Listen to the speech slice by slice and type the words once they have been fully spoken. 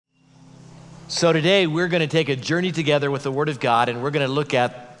So today we're going to take a journey together with the Word of God, and we're going to look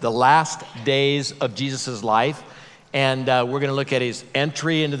at the last days of Jesus' life. And we're going to look at his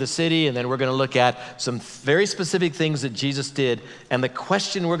entry into the city, and then we're going to look at some very specific things that Jesus did. And the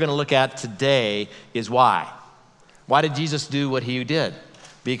question we're going to look at today is why? Why did Jesus do what he did?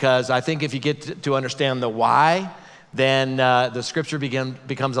 Because I think if you get to understand the why, then the scripture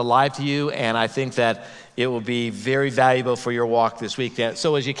becomes alive to you, and I think that it will be very valuable for your walk this week.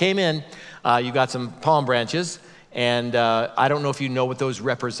 So as you came in, you got some palm branches, and I don't know if you know what those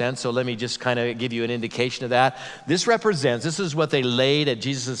represent, so let me just kind of give you an indication of that. This is what they laid at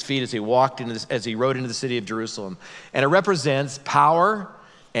Jesus' feet as he as he rode into the city of Jerusalem. And it represents power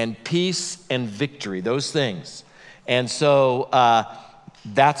and peace and victory, those things. And so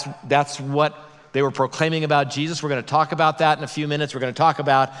that's what they were proclaiming about Jesus. We're going to talk about that in a few minutes. We're going to talk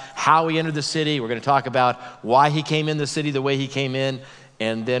about how he entered the city. We're going to talk about why he came in the city the way he came in.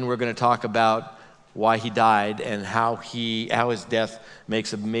 And then we're going to talk about why he died and how his death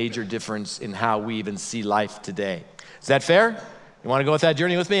makes a major difference in how we even see life today. Is that fair? You want to go with that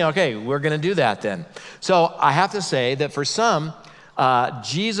journey with me? Okay, we're going to do that then. So I have to say that for some,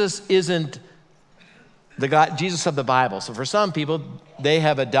 Jesus isn't the God, Jesus of the Bible. So for some people, they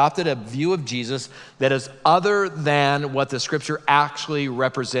have adopted a view of Jesus that is other than what the scripture actually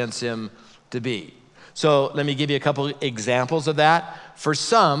represents him to be. So let me give you a couple examples of that. For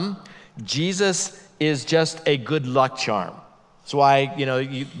some, Jesus is just a good luck charm. That's why,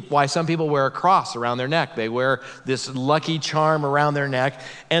 why some people wear a cross around their neck. They wear this lucky charm around their neck.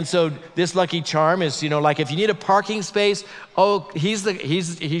 And so this lucky charm is, like if you need a parking space,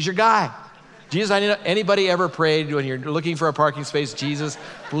 he's your guy. Jesus, anybody ever prayed when you're looking for a parking space, Jesus,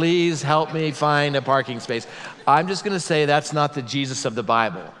 please help me find a parking space? I'm just going to say that's not the Jesus of the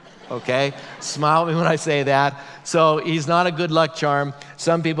Bible, okay? Smile at me when I say that. So he's not a good luck charm.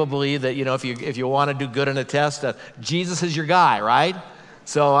 Some people believe that, if you want to do good on a test, Jesus is your guy, right?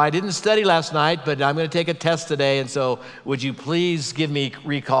 So I didn't study last night, but I'm going to take a test today, and so would you please give me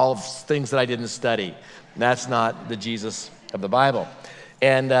recall of things that I didn't study? That's not the Jesus of the Bible.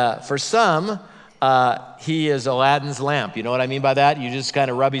 And for some, he is Aladdin's lamp. You know what I mean by that? You just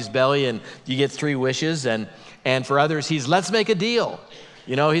kind of rub his belly and you get 3 wishes. And for others, he's let's make a deal.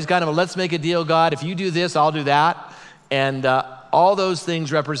 He's kind of a let's make a deal, God. If you do this, I'll do that. And all those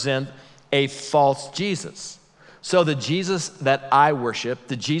things represent a false Jesus. So the Jesus that I worship,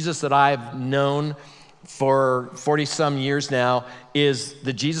 the Jesus that I've known for 40 some years now, is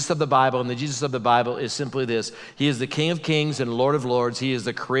the Jesus of the Bible. And the Jesus of the Bible is simply this: he is the King of Kings and Lord of Lords. He is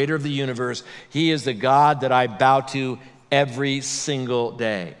the creator of the universe. He is the God that I bow to every single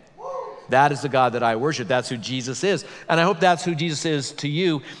day. That is the God that I worship. That's who Jesus is. And I hope that's who Jesus is to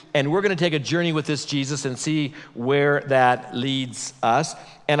you. And we're going to take a journey with this Jesus and see where that leads us.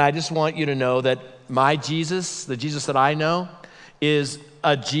 And I just want you to know that my Jesus, the Jesus that I know, is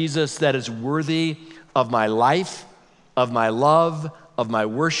a Jesus that is worthy of my life, of my love, of my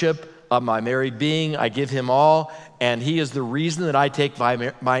worship, of my very being. I give him all, and he is the reason that I take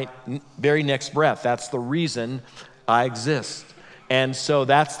my very next breath. That's the reason I exist. And so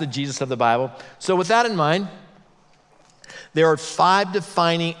that's the Jesus of the Bible. So with that in mind, there are 5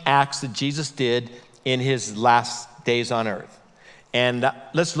 defining acts that Jesus did in his last days on earth. And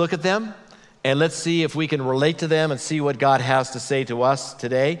let's look at them. And let's see if we can relate to them and see what God has to say to us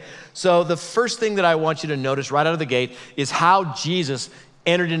today. So the first thing that I want you to notice right out of the gate is how Jesus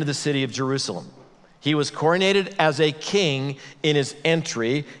entered into the city of Jerusalem. He was coronated as a king in his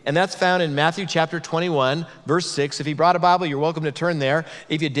entry, and that's found in Matthew chapter 21, verse 6. If you brought a Bible, you're welcome to turn there.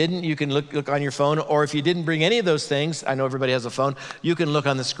 If you didn't, you can look on your phone, or if you didn't bring any of those things, I know everybody has a phone, you can look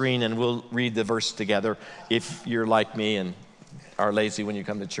on the screen and we'll read the verse together if you're like me and are lazy when you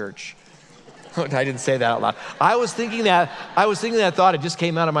come to church. I didn't say that out loud. I was thinking that thought. It just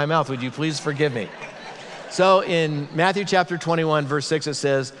came out of my mouth. Would you please forgive me? So in Matthew chapter 21, verse 6, it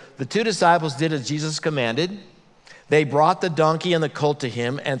says, the 2 disciples did as Jesus commanded. They brought the donkey and the colt to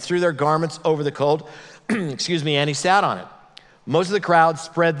him and threw their garments over the colt, and he sat on it. Most of the crowd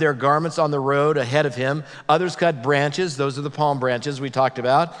spread their garments on the road ahead of him. Others cut branches. Those are the palm branches we talked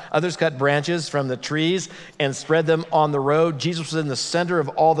about. Others cut branches from the trees and spread them on the road. Jesus was in the center of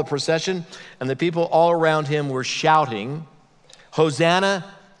all the procession, and the people all around him were shouting, Hosanna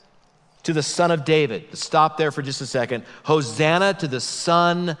to the Son of David. Stop there for just a second. Hosanna to the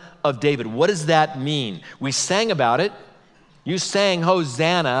Son of David. What does that mean? We sang about it. You sang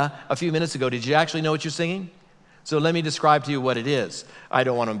Hosanna a few minutes ago. Did you actually know what you're singing? So let me describe to you what it is. I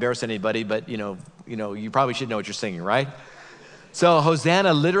don't want to embarrass anybody, but you probably should know what you're singing, right? So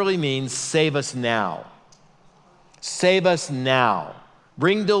Hosanna literally means save us now. Save us now.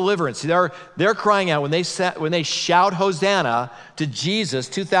 Bring deliverance. They're crying out when they shout Hosanna to Jesus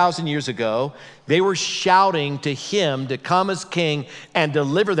 2,000 years ago. They were shouting to him to come as king and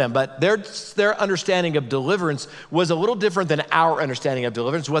deliver them. But their understanding of deliverance was a little different than our understanding of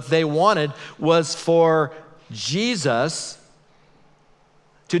deliverance. What they wanted was for Jesus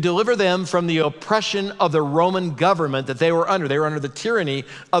to deliver them from the oppression of the Roman government that they were under. They were under the tyranny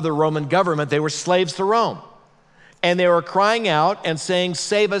of the Roman government. They were slaves to Rome. And they were crying out and saying,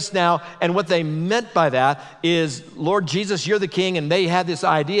 save us now. And what they meant by that is, Lord Jesus, you're the king. And they had this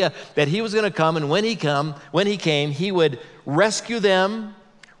idea that he was going to come. And when he came, he would rescue them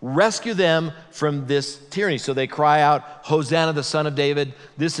from this tyranny. So they cry out, Hosanna, the Son of David.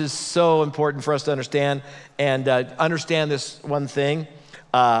 This is so important for us to understand. And understand this one thing.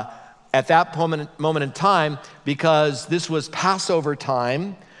 At that moment in time, because this was Passover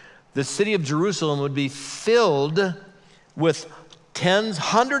time, the city of Jerusalem would be filled with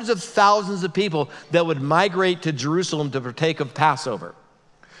hundreds of thousands of people that would migrate to Jerusalem to partake of Passover.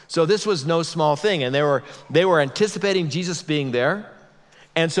 So this was no small thing, and they were anticipating Jesus being there,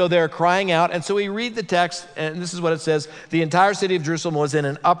 and so they're crying out. And so we read the text, and this is what it says: the entire city of Jerusalem was in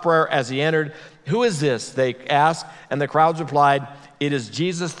an uproar as he entered. Who is this? They asked, and the crowds replied, it is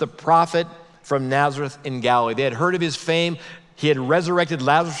Jesus the prophet from Nazareth in Galilee. They had heard of his fame. He had resurrected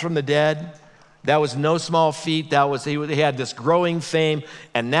Lazarus from the dead. That was no small feat. He had this growing fame.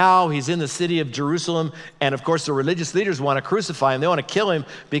 And now he's in the city of Jerusalem. And of course, the religious leaders want to crucify him. They want to kill him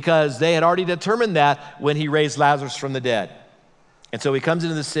because they had already determined that when he raised Lazarus from the dead. And so he comes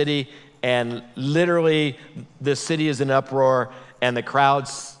into the city, and literally the city is in uproar, and the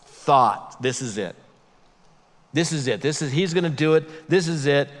crowds thought, this is it. This is it. He's going to do it. This is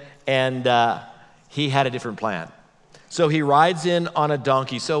it. And he had a different plan. So he rides in on a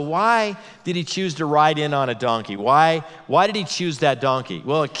donkey. So why did he choose to ride in on a donkey? Why did he choose that donkey?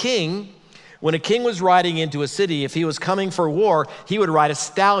 Well, when a king was riding into a city, if he was coming for war, he would ride a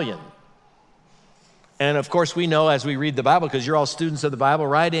stallion. And of course, we know as we read the Bible, because you're all students of the Bible,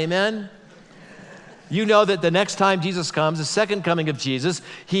 right? Amen? You know that the next time Jesus comes, the second coming of Jesus,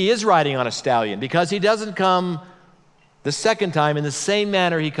 he is riding on a stallion, because he doesn't come the second time in the same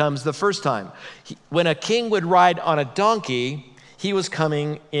manner he comes the first time. When a king would ride on a donkey, he was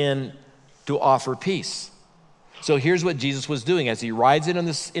coming in to offer peace. So here's what Jesus was doing. As he rides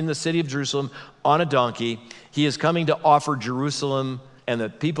in the city of Jerusalem on a donkey, he is coming to offer Jerusalem and the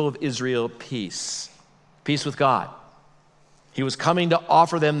people of Israel peace. Peace with God. He was coming to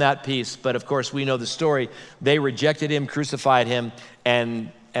offer them that peace. But of course, we know the story. They rejected him, crucified him,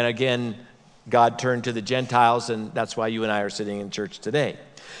 and again, God turned to the Gentiles, and that's why you and I are sitting in church today.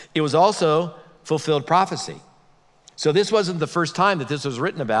 It was also fulfilled prophecy. So this wasn't the first time that this was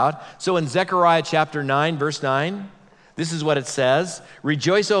written about. So in Zechariah chapter 9, verse 9, this is what it says: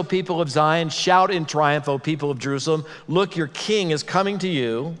 rejoice, O people of Zion, shout in triumph, O people of Jerusalem. Look, your king is coming to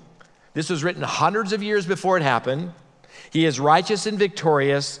you. This was written hundreds of years before it happened. He is righteous and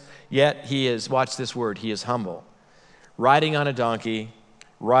victorious, yet he is, watch this word, he is humble. Riding on a donkey's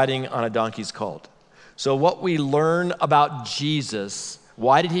colt. So what we learn about Jesus,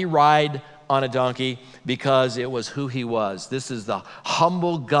 why did he ride on a donkey? Because it was who he was. This is the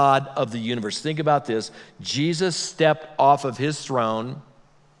humble God of the universe. Think about this. Jesus stepped off of his throne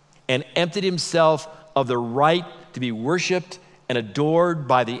and emptied himself of the right to be worshiped and adored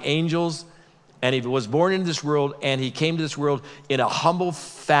by the angels. And he was born into this world, and he came to this world in a humble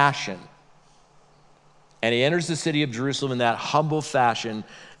fashion. And he enters the city of Jerusalem in that humble fashion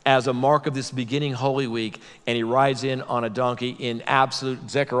as a mark of this beginning Holy Week, and he rides in on a donkey in absolute,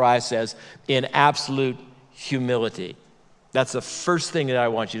 Zechariah says, in absolute humility. That's the first thing that I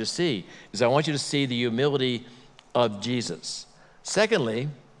want you to see, is I want you to see the humility of Jesus. Secondly,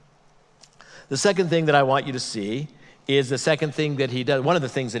 the second thing that I want you to see is the second thing that he does. One of the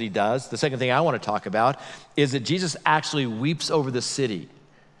things that he does, the second thing I want to talk about, is that Jesus actually weeps over the city.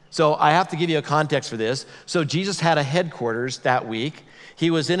 So I have to give you a context for this. So Jesus had a headquarters that week. He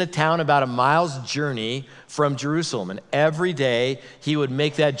was in a town about a mile's journey from Jerusalem. And every day he would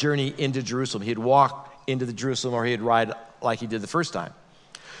make that journey into Jerusalem. He'd walk into the Jerusalem, or he'd ride like he did the first time.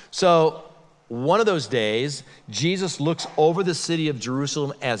 So one of those days, Jesus looks over the city of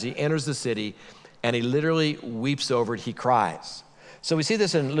Jerusalem as he enters the city, and he literally weeps over it. He cries. So we see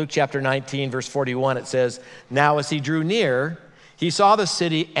this in Luke chapter 19, verse 41. It says, now as he drew near, he saw the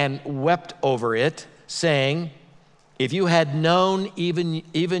city and wept over it, saying, if you had known even,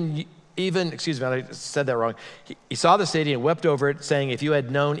 excuse me, I said that wrong. He saw the city and wept over it, saying, if you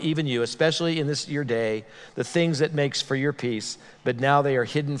had known, even you, especially in this your day, the things that makes for your peace, but now they are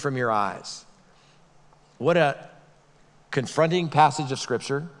hidden from your eyes. What a confronting passage of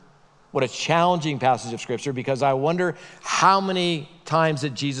Scripture. What a challenging passage of Scripture, because I wonder how many times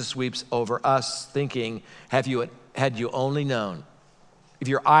that Jesus weeps over us thinking, had you only known, if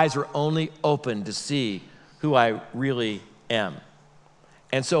your eyes were only open to see who I really am.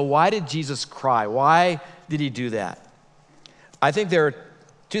 And so why did Jesus cry? Why did he do that? I think there are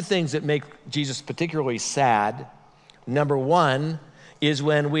two things that make Jesus particularly sad. Number one is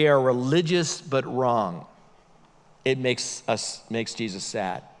when we are religious but wrong. It makes Jesus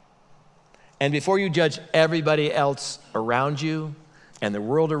sad. And before you judge everybody else around you and the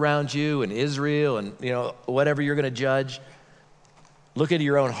world around you and Israel and whatever you're going to judge, look into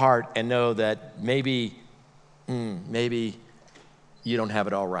your own heart and know that maybe you don't have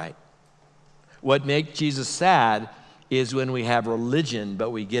it all right. What makes Jesus sad is when we have religion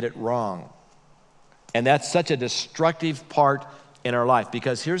but we get it wrong. And that's such a destructive part in our life,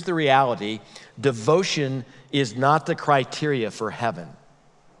 because here's the reality: devotion is not the criteria for heaven.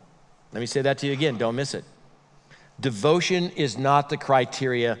 Let me say that to you again, don't miss it. Devotion is not the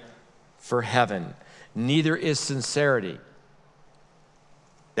criteria for heaven. Neither is sincerity.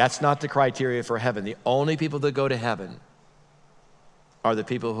 That's not the criteria for heaven. The only people that go to heaven are the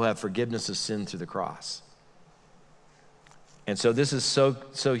people who have forgiveness of sin through the cross. And so this is so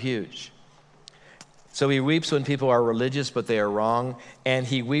huge. So he weeps when people are religious, but they are wrong. And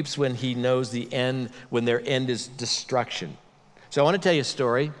he weeps when he knows the end, when their end is destruction. So I want to tell you a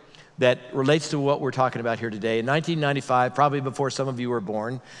story that relates to what we're talking about here today. In 1995, probably before some of you were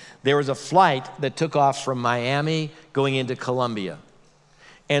born, there was a flight that took off from Miami going into Colombia.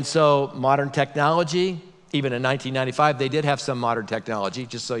 And so modern technology, even in 1995, they did have some modern technology,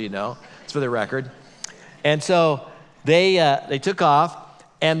 just so you know. It's for the record. And so they took off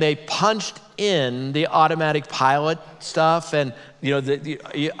and they punched in the automatic pilot stuff. And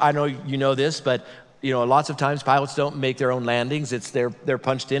I know you know this, but lots of times pilots don't make their own landings. They're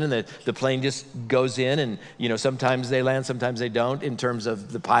punched in and the plane just goes in, and sometimes they land, sometimes they don't, in terms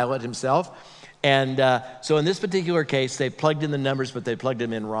of the pilot himself. And so in this particular case, they plugged in the numbers, but they plugged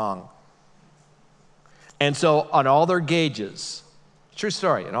them in wrong. And so on all their gauges, true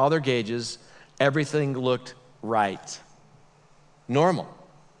story, on all their gauges, everything looked right. Normal.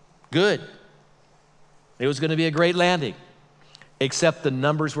 Good. It was going to be a great landing, except the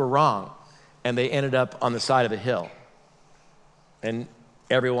numbers were wrong. And they ended up on the side of a hill. And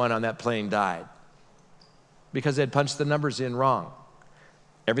everyone on that plane died because they had punched the numbers in wrong.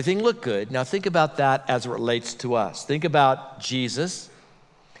 Everything looked good. Now think about that as it relates to us. Think about Jesus.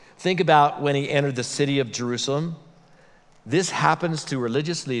 Think about when he entered the city of Jerusalem. This happens to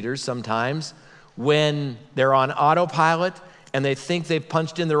religious leaders sometimes when they're on autopilot and they think they've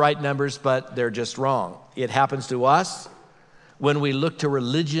punched in the right numbers, but they're just wrong. It happens to us when we look to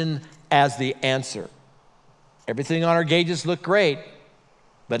religion as the answer. Everything on our gauges look great,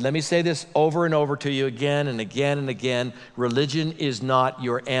 but let me say this over and over to you again and again and again. Religion is not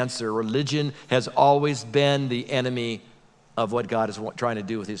your answer. Religion has always been the enemy of what God is trying to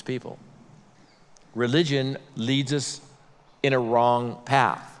do with his people. Religion leads us in a wrong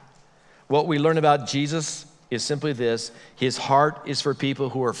path. What we learn about Jesus is simply this: his heart is for people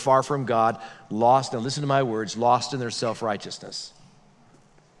who are far from God, lost, now listen to my words, lost in their self-righteousness.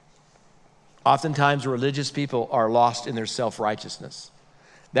 Oftentimes, religious people are lost in their self-righteousness.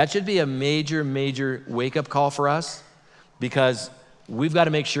 That should be a major, major wake-up call for us, because we've got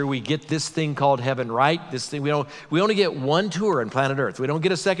to make sure we get this thing called heaven right. This thing, we only get one tour on planet Earth. We don't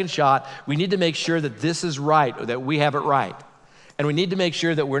get a second shot. We need to make sure that this is right, or that we have it right. And we need to make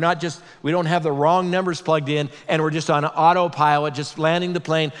sure that we don't have the wrong numbers plugged in and we're just on autopilot, just landing the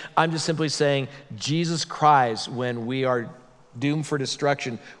plane. I'm just simply saying Jesus cries when we are doomed for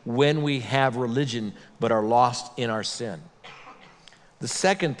destruction, when we have religion but are lost in our sin. The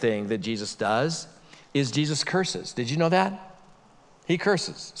second thing that Jesus does is Jesus curses. Did you know that? He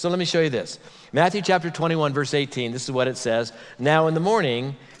curses. So let me show you this. Matthew chapter 21, verse 18, this is what it says. Now in the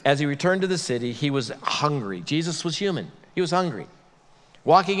morning, as he returned to the city, he was hungry. Jesus was human. He was hungry.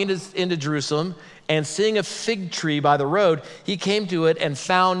 Walking into Jerusalem and seeing a fig tree by the road, he came to it and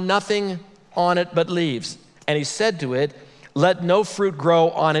found nothing on it but leaves. And he said to it, "Let no fruit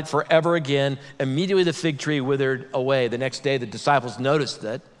grow on it forever again." Immediately the fig tree withered away. The next day the disciples noticed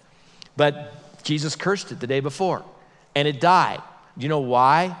it, but Jesus cursed it the day before, and it died. Do you know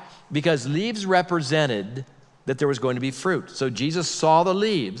why? Because leaves represented that there was going to be fruit. So Jesus saw the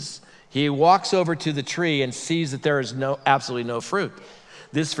leaves. He walks over to the tree and sees that there is absolutely no fruit.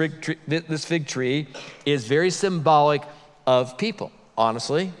 This fig tree is very symbolic of people,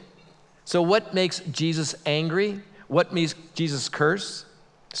 honestly. So what makes Jesus angry? What makes Jesus curse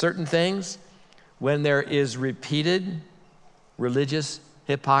certain things? When there is repeated religious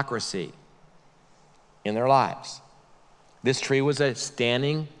hypocrisy in their lives. This tree was a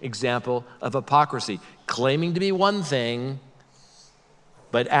standing example of hypocrisy, claiming to be one thing,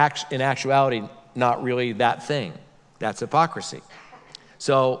 but in actuality, not really that thing. That's hypocrisy.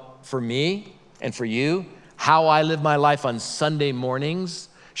 So for me and for you, how I live my life on Sunday mornings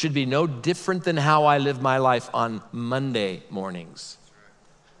should be no different than how I live my life on Monday mornings.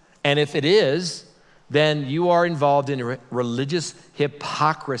 And if it is, then you are involved in religious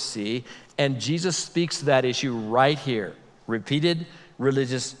hypocrisy, and Jesus speaks to that issue right here. Repeated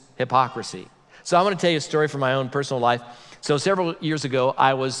religious hypocrisy. So I'm going to tell you a story from my own personal life. So several years ago,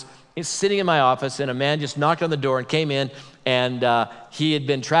 I was sitting in my office, and a man just knocked on the door and came in, and he had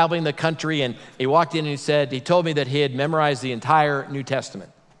been traveling the country, and he walked in and he told me that he had memorized the entire New Testament.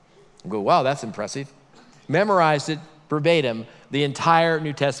 I go, wow, that's impressive. Memorized it verbatim, the entire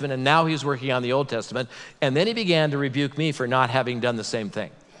New Testament, and now he's working on the Old Testament. And then he began to rebuke me for not having done the same thing.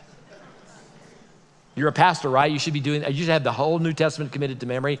 You're a pastor, right? You should have the whole New Testament committed to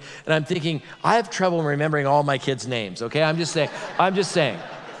memory. And I'm thinking, I have trouble remembering all my kids' names, okay? I'm just saying,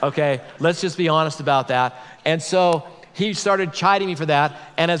 okay? Let's just be honest about that. And so he started chiding me for that.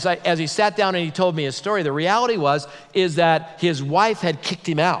 And as he sat down and he told me his story, the reality is that his wife had kicked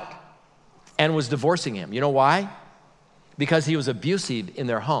him out and was divorcing him. You know why? Because he was abusive in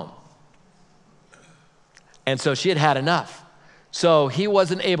their home. And so she had had enough. So he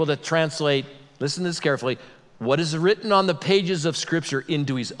wasn't able to translate, listen to this carefully, what is written on the pages of Scripture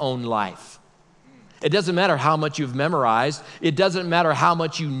into his own life. It doesn't matter how much you've memorized. It doesn't matter how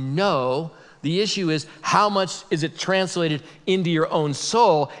much you know. The issue is how much is it translated into your own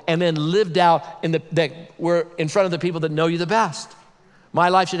soul and then lived out in front of the people that know you the best. My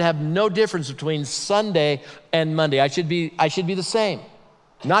life should have no difference between Sunday and Monday. I should be the same.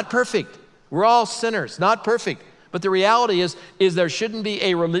 Not perfect. We're all sinners, not perfect. But the reality is there shouldn't be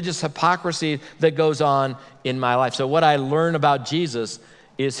a religious hypocrisy that goes on in my life. So what I learn about Jesus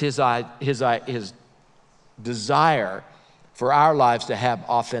is his desire for our lives to have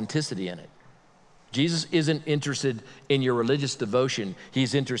authenticity in it. Jesus isn't interested in your religious devotion.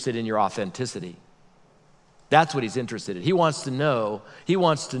 He's interested in your authenticity. That's what he's interested in. He wants to know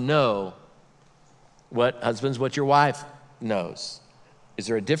what your wife knows. Is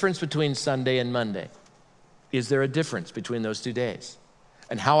there a difference between Sunday and Monday? Is there a difference between those 2 days?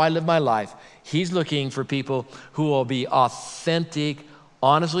 And how I live my life, he's looking for people who will be authentic,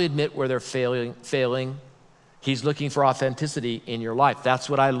 honestly admit where they're failing. He's looking for authenticity in your life. That's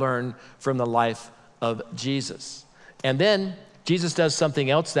what I learned from the life of Jesus. And then Jesus does something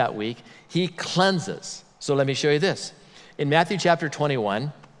else that week. He cleanses. So let me show you this. In Matthew chapter 21,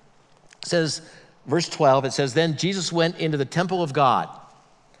 it says, verse 12, it says, then Jesus went into the temple of God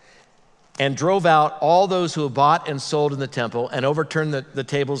and drove out all those who bought and sold in the temple and overturned the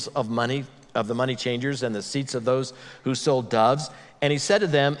tables of the money changers and the seats of those who sold doves. And he said to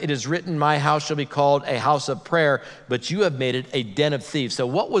them, it is written, my house shall be called a house of prayer, but you have made it a den of thieves. So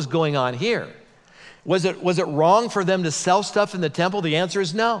what was going on here? Was it wrong for them to sell stuff in the temple? The answer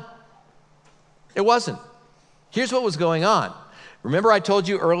is no. It wasn't. Here's what was going on. Remember I told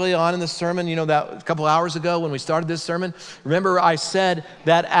you early on in the sermon, that a couple hours ago when we started this sermon, remember I said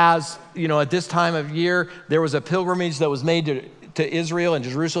that at this time of year, there was a pilgrimage that was made to Israel and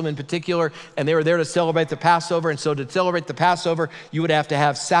Jerusalem in particular, and they were there to celebrate the Passover. And so to celebrate the Passover, you would have to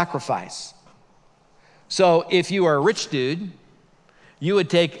have sacrifice. So if you are a rich dude, you would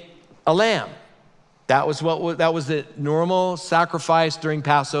take a lamb. That was the normal sacrifice during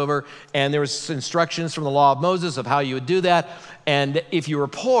Passover, and there was instructions from the law of Moses of how you would do that. And if you were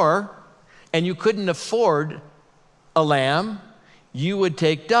poor and you couldn't afford a lamb, you would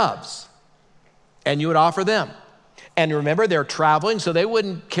take doves and you would offer them. And remember, they're traveling, so they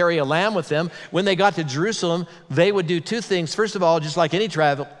wouldn't carry a lamb with them. When they got to Jerusalem, they would do two things. First of all, just like any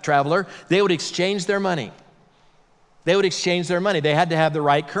traveler, they would exchange their money. They would exchange their money. They had to have the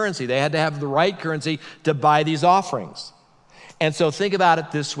right currency. They had to have the right currency to buy these offerings. And so think about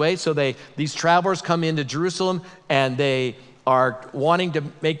it this way. So these travelers come into Jerusalem and they are wanting to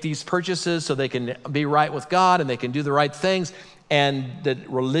make these purchases so they can be right with God and they can do the right things. And the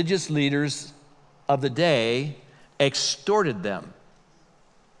religious leaders of the day extorted them.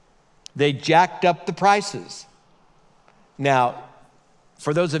 They jacked up the prices. Now,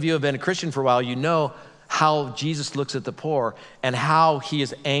 for those of you who have been a Christian for a while, you know how Jesus looks at the poor and how he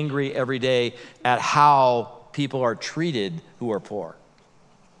is angry every day at how people are treated who are poor.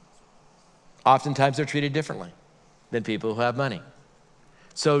 Oftentimes they're treated differently than people who have money.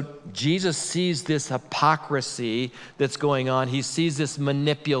 So Jesus sees this hypocrisy that's going on. He sees this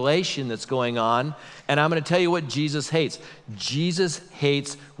manipulation that's going on. And I'm going to tell you what Jesus hates. Jesus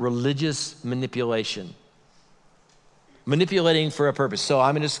hates religious manipulation. Manipulating for a purpose. So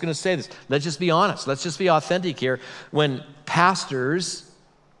I'm just going to say this. Let's just be honest. Let's just be authentic here. When pastors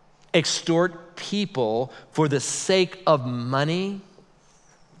extort people for the sake of money,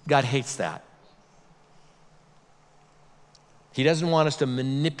 God hates that. He doesn't want us to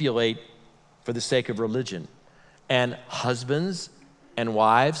manipulate for the sake of religion. And husbands and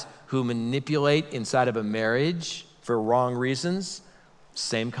wives who manipulate inside of a marriage for wrong reasons,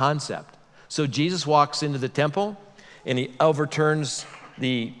 same concept. So Jesus walks into the temple and he overturns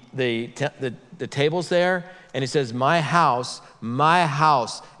the tables there, and he says, my house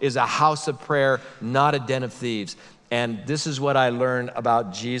is a house of prayer, not a den of thieves. And this is what I learned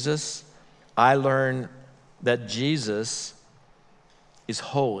about Jesus. I learned that Jesus is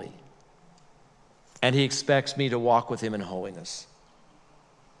holy, and he expects me to walk with him in holiness.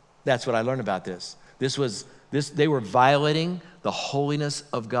 That's what I learned about this. They were violating the holiness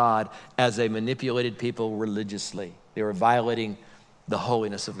of God as they manipulated people religiously. They were violating the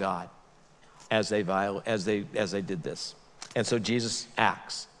holiness of God as they did this. And so Jesus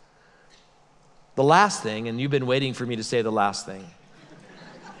acts. The last thing, and you've been waiting for me to say the last thing,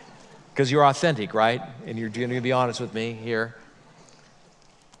 because you're authentic, right? And you're going to be honest with me here.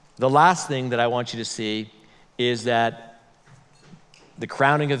 The last thing that I want you to see is that the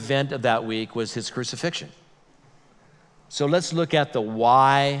crowning event of that week was his crucifixion. So let's look at the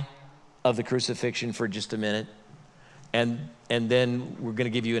why of the crucifixion for just a minute. And then we're going to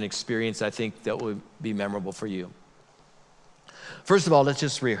give you an experience I think that will be memorable for you. First of all, let's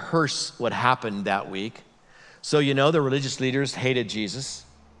just rehearse what happened that week. So the religious leaders hated Jesus.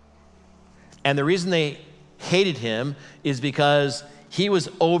 And the reason they hated him is because he was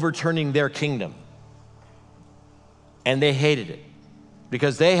overturning their kingdom. And they hated it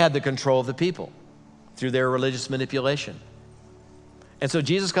because they had the control of the people through their religious manipulation. And so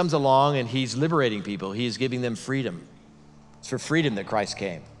Jesus comes along and he's liberating people. He's giving them freedom. It's for freedom that Christ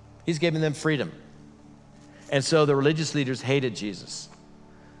came. He's giving them freedom. And so the religious leaders hated Jesus.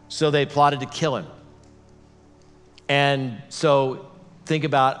 So they plotted to kill him. And so think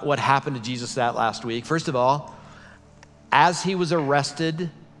about what happened to Jesus that last week. First of all, as he was arrested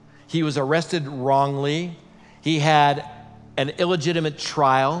wrongly. He had an illegitimate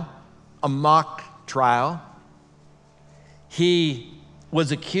trial, a mock trial. He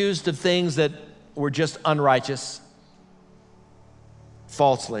was accused of things that were just unrighteous,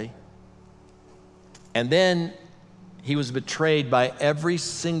 falsely. And then he was betrayed by every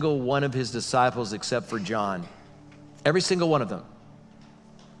single one of his disciples except for John. Every single one of them.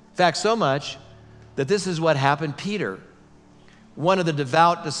 In fact, so much that this is what happened. Peter, one of the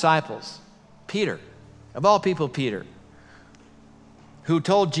devout disciples, Peter, of all people, Peter, who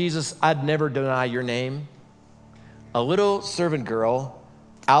told Jesus, I'd never deny your name. A little servant girl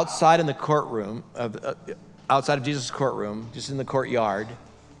outside in the courtroom, outside of Jesus' courtroom, just in the courtyard,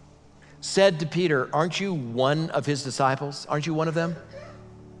 said to Peter, aren't you one of his disciples? Aren't you one of them?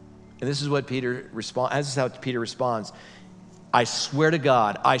 And this is what Peter responds. This is how Peter responds. I swear to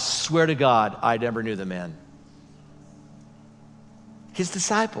God, I never knew the man. His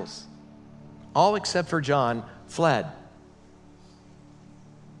disciples, all except for John, fled.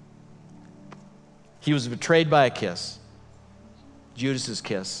 He was betrayed by a kiss, Judas's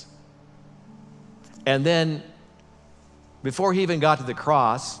kiss. And then, before he even got to the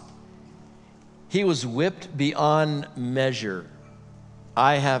cross, he was whipped beyond measure.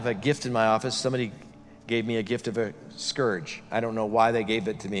 I have a gift in my office. Somebody gave me a gift of a scourge. I don't know why they gave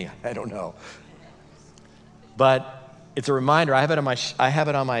it to me. I don't know. But it's a reminder. I have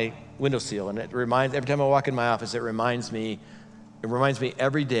it on my windowsill, and it reminds, every time I walk in my office, it reminds me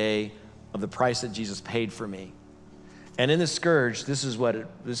every day of the price that Jesus paid for me. And in the scourge, this is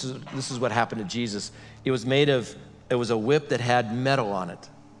what happened to Jesus. It was a whip that had metal on it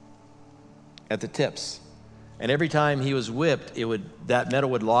at the tips. And every time he was whipped, that metal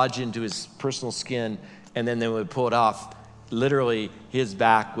would lodge into his personal skin, and then they would pull it off. Literally, his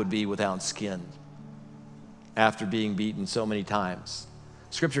back would be without skin after being beaten so many times.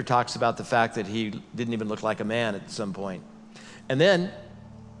 Scripture talks about the fact that he didn't even look like a man at some point. And then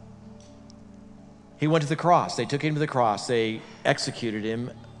he went to the cross. They took him to the cross. They executed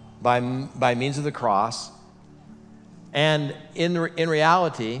him by means of the cross. And in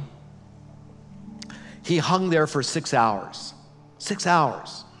reality, he hung there for 6 hours. 6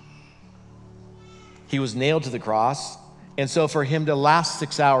 hours. He was nailed to the cross. And so for him to last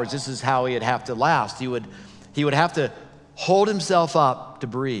 6 hours, this is how he'd have to last. He would have to hold himself up to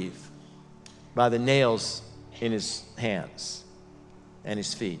breathe by the nails in his hands and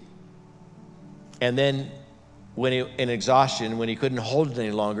his feet. And then in exhaustion, when he couldn't hold it any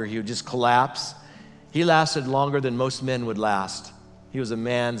longer, he would just collapse. He lasted longer than most men would last. He was a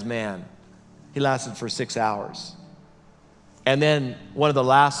man's man. He lasted for 6 hours. And then one of the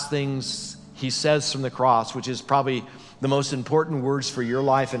last things he says from the cross, which is probably the most important words for your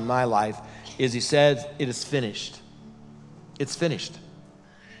life and my life, is he said, "It is finished." It's finished.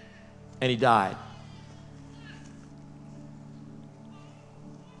 And he died.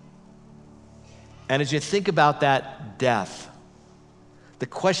 And as you think about that death, the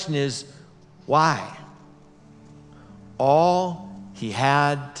question is, why? All he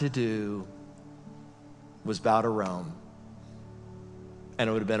had to do was bow to Rome, and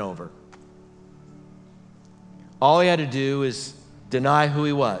it would have been over. All he had to do is deny who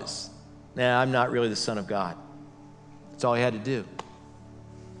he was. Nah, I'm not really the Son of God. That's all he had to do.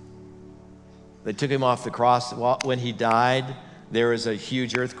 They took him off the cross. When he died, there was a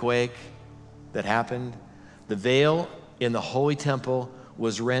huge earthquake that happened. The veil in the holy temple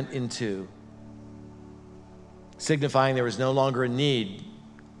was rent in two, signifying there was no longer a need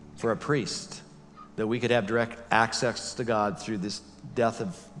for a priest, that we could have direct access to God through this death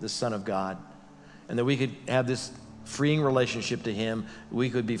of the Son of God, and that we could have this freeing relationship to him. We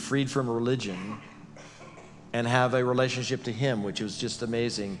could be freed from religion and have a relationship to him, which was just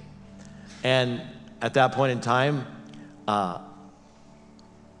amazing. And at that point in time, I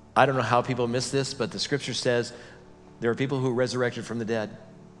don't know how people miss this, but the scripture says there are people who resurrected from the dead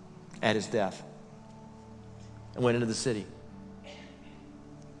at his death and went into the city.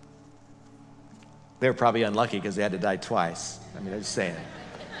 They were probably unlucky because they had to die twice. I mean, I'm just saying.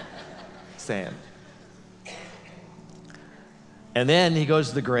 And then he goes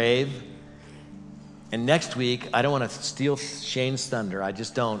to the grave. And next week, I don't want to steal Shane's thunder. I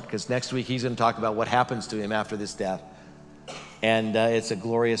just don't, because next week he's going to talk about what happens to him after this death. And it's a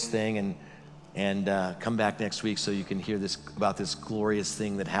glorious thing. And come back next week so you can hear about this glorious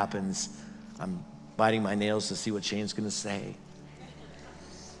thing that happens. I'm biting my nails to see what Shane's going to say.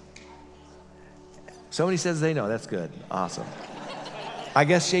 Somebody says they know. That's good. Awesome. I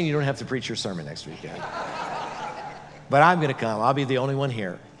guess, Shane, you don't have to preach your sermon next week yet. But I'm going to come. I'll be the only one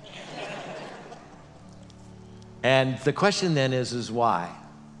here. And the question then is why?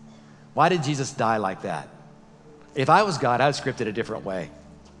 Why did Jesus die like that? If I was God, I'd script it a different way.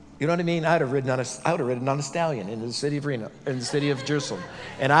 You know what I mean? I would have ridden on a stallion into the city of Reno, in the city of Jerusalem,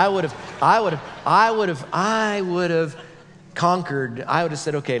 and I would have conquered. I would have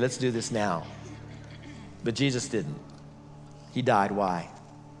said, "Okay, let's do this now." But Jesus didn't. He died. Why?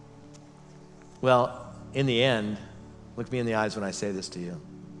 Well, in the end, look me in the eyes when I say this to you.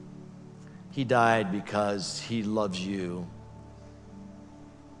 He died because he loves you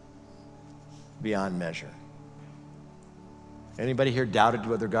beyond measure. Anybody here doubted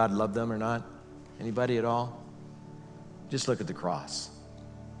whether God loved them or not? Anybody at all? Just look at the cross.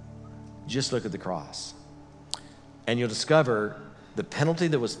 Just look at the cross. And you'll discover the penalty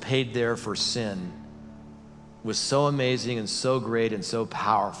that was paid there for sin was so amazing and so great and so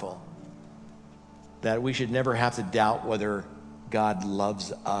powerful that we should never have to doubt whether God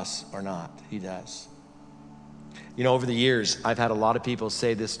loves us or not. He does. You know, over the years, I've had a lot of people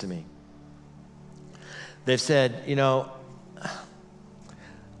say this to me. They've said, you know,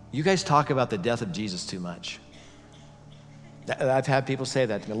 you guys talk about the death of Jesus too much. I've had people say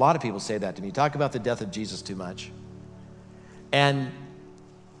that to me. A lot of people say that to me. You talk about the death of Jesus too much. And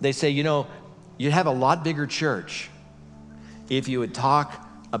they say, you know, you'd have a lot bigger church if you would talk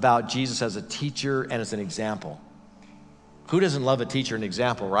about Jesus as a teacher and as an example. Who doesn't love a teacher and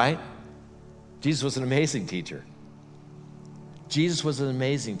example, right? Jesus was an amazing teacher. Jesus was an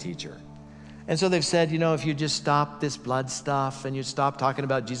amazing teacher. And so they've said, you know, if you just stop this blood stuff and you stop talking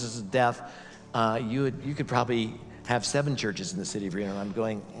about Jesus' death, you could probably have 7 churches in the city of Reno. And I'm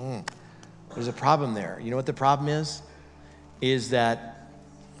going, there's a problem there. You know what the problem is? Is that,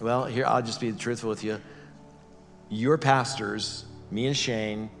 well, here, I'll just be truthful with you. Your pastors, me and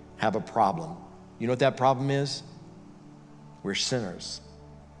Shane, have a problem. You know what that problem is? We're sinners.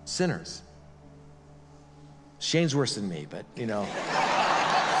 Sinners. Shane's worse than me, but, you know.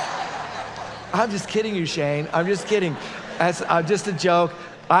 I'm just kidding you, Shane. I'm just kidding. That's just a joke.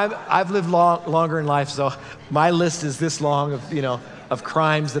 I've lived longer in life, so my list is this long of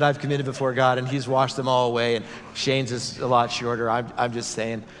crimes that I've committed before God, and he's washed them all away, and Shane's is a lot shorter. I'm just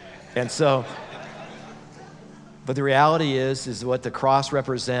saying. And so, but the reality is what the cross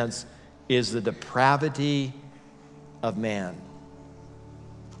represents is the depravity of man.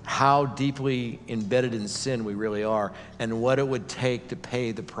 how deeply embedded in sin we really are and what it would take to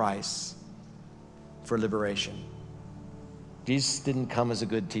pay the price for liberation. Jesus didn't come as a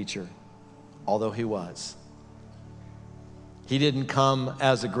good teacher, although he was. He didn't come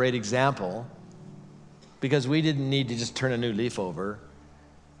as a great example because we didn't need to just turn a new leaf over.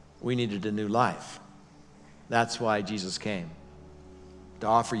 We needed a new life. That's why Jesus came, to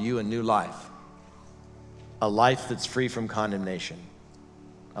offer you a new life, a life that's free from condemnation,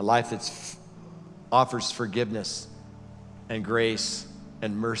 a life that offers forgiveness and grace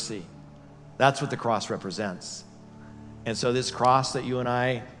and mercy. That's what the cross represents. And so this cross that you and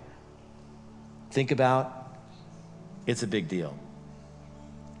I think about, it's a big deal.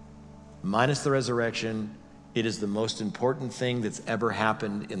 Minus the resurrection, it is the most important thing that's ever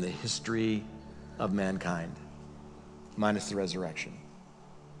happened in the history of mankind. Minus the resurrection.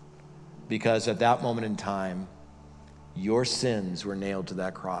 Because at that moment in time, your sins were nailed to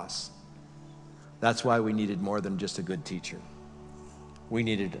that cross. That's why we needed more than just a good teacher. We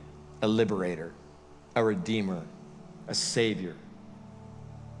needed a liberator, a redeemer, a savior.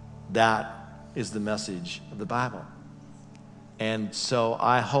 That is the message of the Bible. And so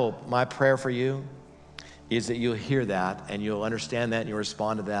I hope, my prayer for you is that you'll hear that and you'll understand that and you'll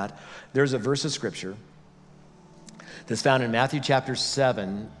respond to that. There's a verse of scripture that's found in Matthew chapter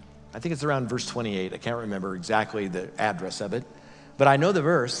 7. I think it's around verse 28. I can't remember exactly the address of it, but I know the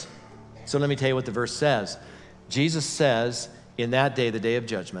verse. So let me tell you what the verse says. Jesus says, in that day, the day of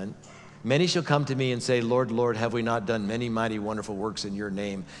judgment, many shall come to me and say, Lord, Lord, have we not done many mighty wonderful works in your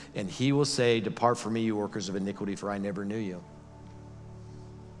name? And he will say, depart from me, you workers of iniquity, for I never knew you.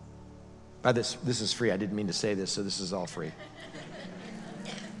 By this is free. I didn't mean to say this, so this is all free.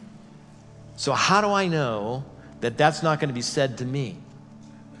 So how do I know that that's not going to be said to me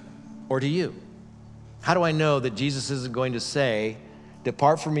or to you? How do I know that Jesus isn't going to say,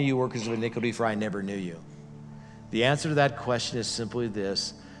 depart from me, you workers of iniquity, for I never knew you? The answer to that question is simply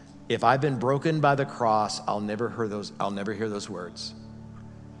this. If I've been broken by the cross, I'll never hear those words.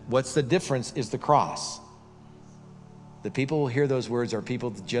 What's the difference is the cross. The people who hear those words are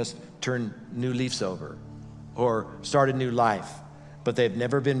people that just turn new leaves over or start a new life, but they've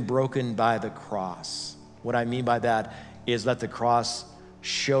never been broken by the cross. What I mean by that is let the cross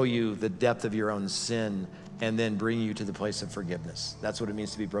show you the depth of your own sin and then bring you to the place of forgiveness. That's what it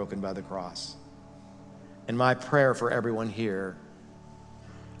means to be broken by the cross. And my prayer for everyone here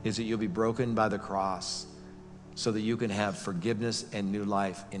is that you'll be broken by the cross so that you can have forgiveness and new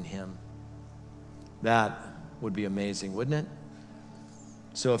life in him. That would be amazing, wouldn't it?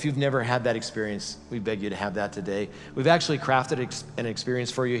 So if you've never had that experience, we beg you to have that today. We've actually crafted an experience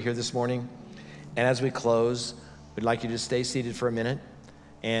for you here this morning. And as we close, we'd like you to stay seated for a minute.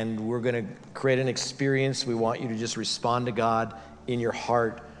 And we're going to create an experience. We want you to just respond to God in your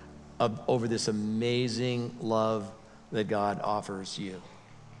heart over this amazing love that God offers you.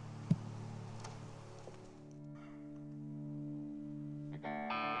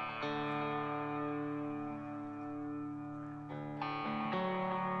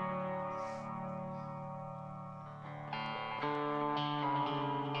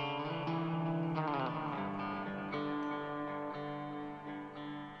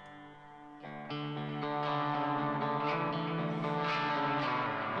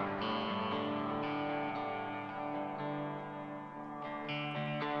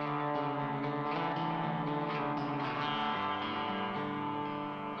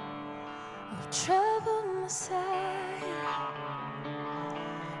 Trouble Messiah,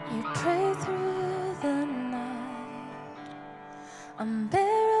 you pray through the night,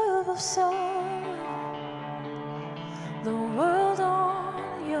 unbearable sorrow, the world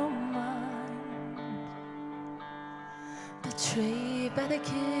on your mind, betrayed by the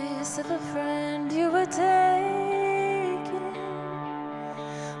kiss of a friend, you were taken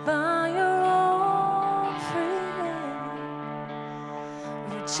by your own free will,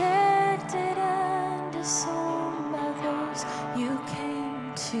 rejected and disowned by those you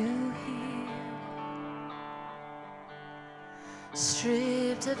came to heal.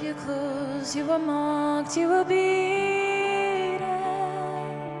 Stripped of your clothes, you were mocked, you were beaten,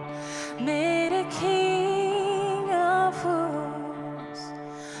 made a king of fools,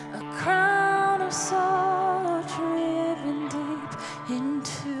 a crown of sorrow driven deep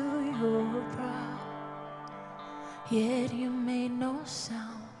into your brow, yet you made no sound.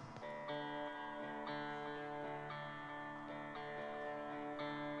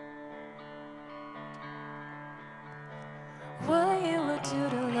 What you would do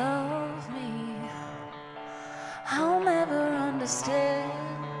to love me, I'll never understand.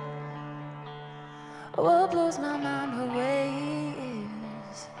 What blows my mind away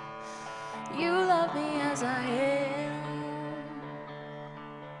is as I am.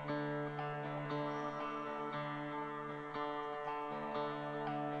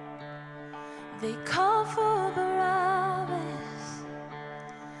 They call for Barabbas,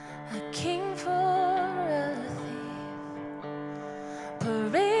 a king for a thief,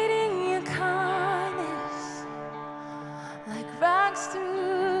 parading your kindness like rags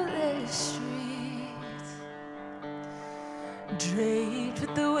through the streets, draped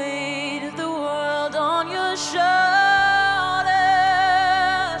with the weight of the world on your shoulders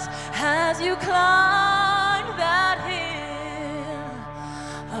as you climb that hill,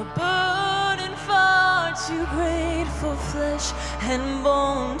 a burden far too great for flesh and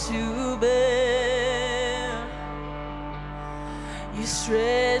bone to bear. You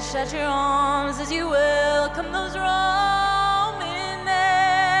stretch out your arms as you welcome those Roman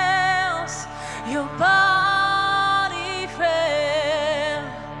nails, your body frail,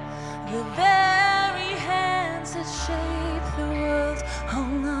 the very hands that shape the world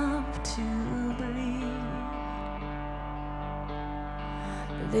hung up to bleed.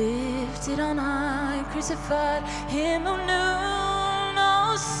 Lifted on high, crucified, him who knew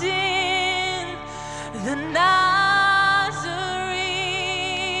no sin, the Nazarene,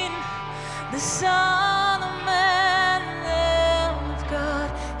 the Son of Man, Lamb of God,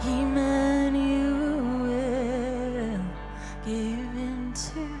 Emmanuel, given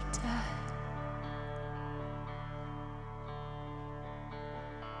to die.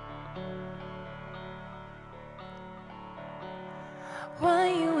 What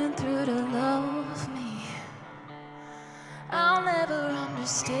you went through to love me, I'll never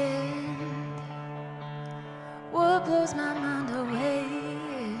understand. What blows my mind away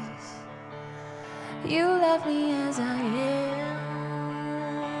is you love me as I am.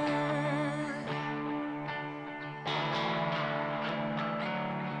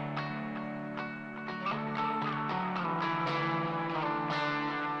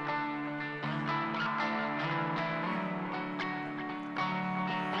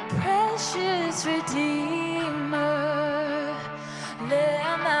 Precious Redeemer,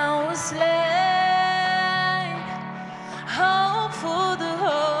 Lamb that was slain, hope for the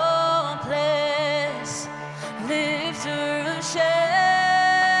hopeless, lifter of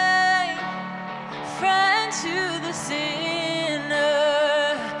shame, friend to the sinner,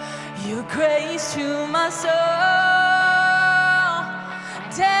 your grace to my soul.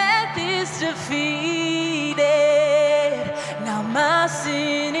 Death is defeated, now my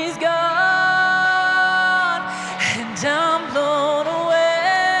sin is gone, and I'm blown away.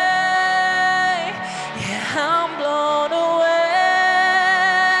 Yeah, I'm blown away,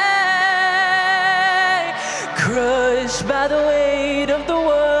 crushed by the weight of the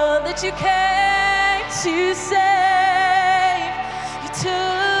world that you came to save. You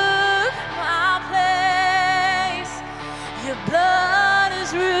took my place, your blood is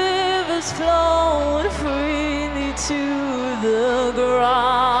rivers flowing freely to the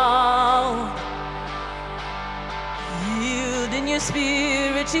ground. Yield in your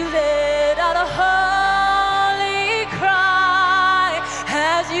spirit, you let out a holy cry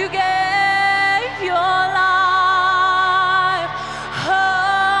as you gave your life.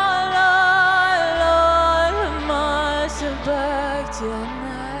 Oh Lord, Lord, we must have back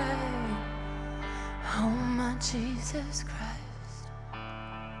tonight. Oh my Jesus Christ.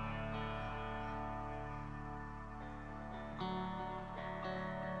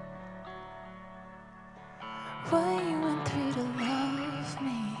 What you went through to love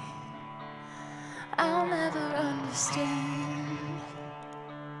me, I'll never understand.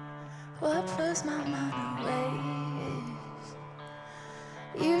 What blows my mind away is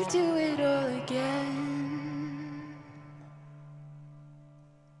you do it all again.